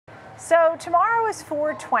So tomorrow is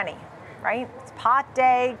 4/20, right? It's pot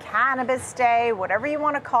day, cannabis day, whatever you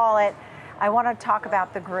want to call it. I want to talk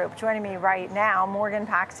about the group. Joining me right now, Morgan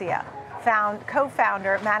Paxhia,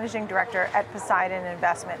 co-founder, managing director at Poseidon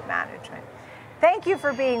Investment Management. Thank you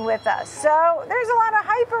for being with us. So there's a lot of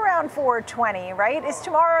hype around 4/20, right? Is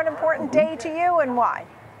tomorrow an important day to you, and why?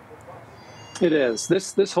 It is.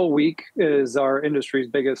 This whole week is our industry's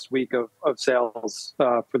biggest week of sales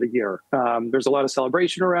for the year. There's a lot of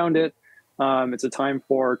celebration around it. It's a time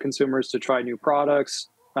for consumers to try new products.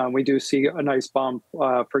 We do see a nice bump.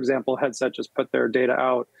 For example, Headset just put their data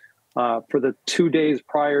out for the 2 days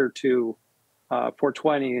prior to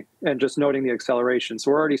 4/20, and just noting the acceleration.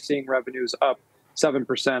 So we're already seeing revenues up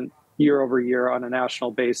 7% year over year on a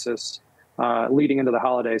national basis leading into the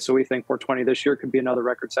holiday. So we think 4/20 this year could be another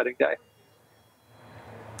record-setting day.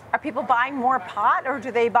 Are people buying more pot, or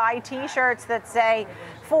do they buy T-shirts that say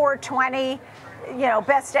 4/20,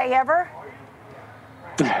 best day ever?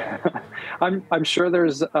 I'm sure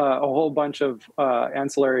there's a whole bunch of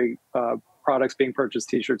ancillary products being purchased,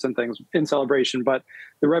 T-shirts and things in celebration. But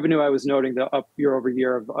the revenue I was noting, the up year over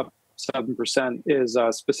year of up 7%, is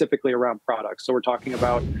specifically around products. So we're talking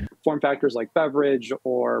about form factors like beverage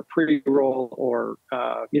or pre-roll, or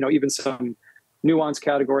even some nuanced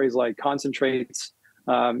categories like concentrates.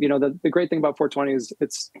 The great thing about 4/20 is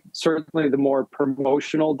it's certainly the more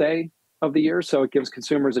promotional day of the year. So it gives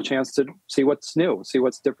consumers a chance to see what's new, see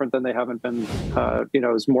what's different than they haven't been,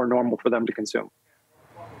 is more normal for them to consume.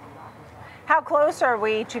 How close are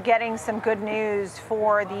we to getting some good news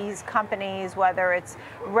for these companies, whether it's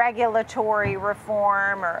regulatory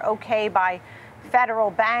reform or okay by federal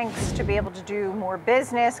banks to be able to do more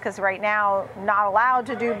business, because right now not allowed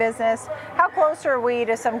to do business? How close are we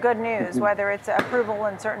to some good news, whether it's approval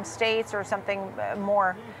in certain states or something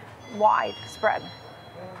more widespread?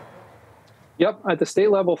 Yep. At the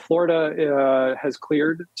state level, Florida has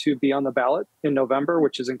cleared to be on the ballot in November,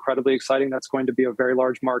 which is incredibly exciting. That's going to be a very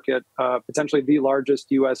large market, potentially the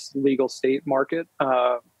largest U.S. legal state market.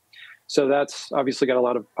 So that's obviously got a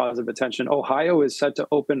lot of positive attention. Ohio is set to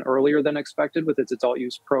open earlier than expected with its adult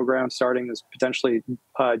use program starting this potentially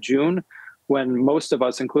June, when most of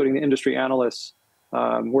us, including the industry analysts,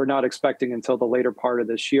 were not expecting until the later part of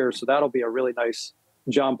this year. So that'll be a really nice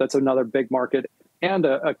jump. That's another big market and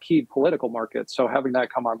a key political market. So having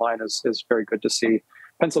that come online is very good to see.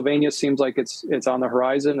 Pennsylvania seems like it's on the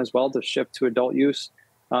horizon as well to shift to adult use.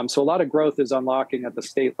 So a lot of growth is unlocking at the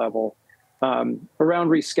state level. Around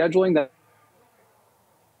rescheduling, that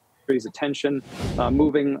brings attention.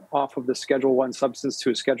 Moving off of the Schedule 1 substance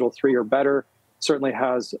to a Schedule 3 or better certainly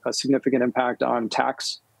has a significant impact on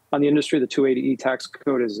tax on the industry. The 280E tax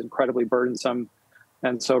code is incredibly burdensome,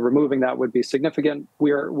 and so removing that would be significant.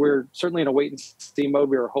 We're certainly in a wait and see mode.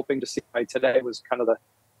 We were hoping to see by today was kind of the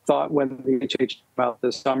thought when the HHS came out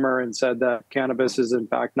this summer and said that cannabis is in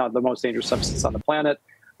fact not the most dangerous substance on the planet.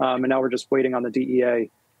 And now we're just waiting on the DEA.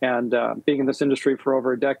 And being in this industry for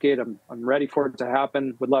over a decade, I'm ready for it to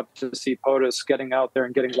happen. Would love to see POTUS getting out there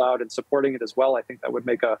and getting loud and supporting it as well. I think that would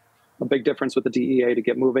make a big difference with the DEA to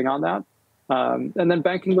get moving on that. And then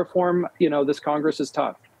banking reform, this Congress is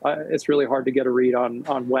tough. It's really hard to get a read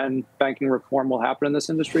on when banking reform will happen in this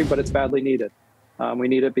industry, but it's badly needed. We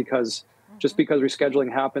need it because just because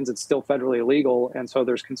rescheduling happens, it's still federally illegal. And so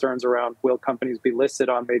there's concerns around, will companies be listed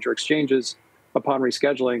on major exchanges upon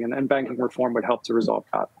rescheduling, and banking reform would help to resolve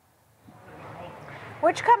that.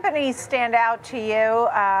 Which companies stand out to you?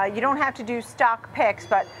 You don't have to do stock picks,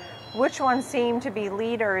 but which ones seem to be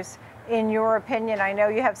leaders in your opinion? I know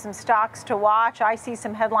you have some stocks to watch. I see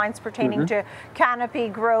some headlines pertaining to Canopy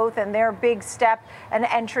Growth and their big step and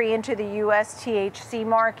entry into the U.S. THC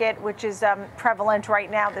market, which is prevalent right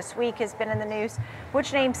now. This week has been in the news.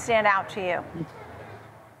 Which names stand out to you?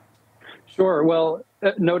 Sure. Well,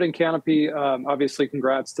 noting Canopy, obviously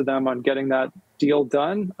congrats to them on getting that deal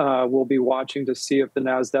done. We'll be watching to see if the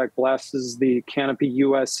NASDAQ blesses the Canopy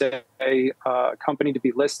USA company to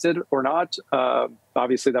be listed or not.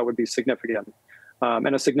 Obviously, that would be significant,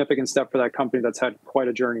 and a significant step for that company that's had quite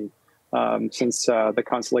a journey since the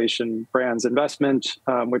Constellation Brands investment,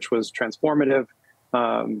 which was transformative.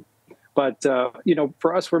 But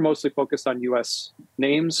for us, we're mostly focused on U.S.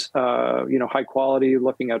 names, high quality,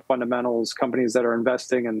 looking at fundamentals, companies that are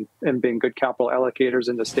investing and being good capital allocators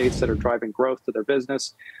into states that are driving growth to their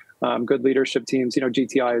business, good leadership teams.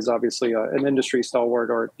 GTI is obviously an industry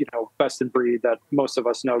stalwart, or, best in breed that most of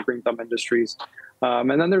us know, Green Thumb Industries.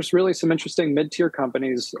 And then there's really some interesting mid-tier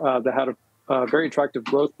companies that had very attractive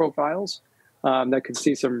growth profiles. That could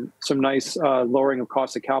see some nice lowering of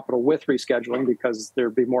cost of capital with rescheduling, because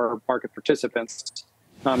there'd be more market participants.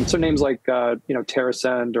 So names like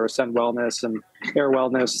TerraSend or Ascend Wellness and Air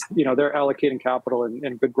Wellness, they're allocating capital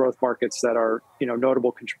in good growth markets that are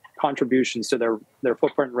notable contributions to their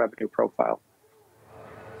footprint and revenue profile.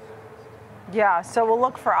 Yeah, so we'll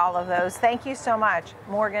look for all of those. Thank you so much,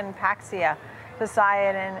 Morgan Paxhia,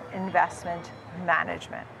 Poseidon Investment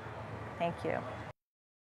Management. Thank you.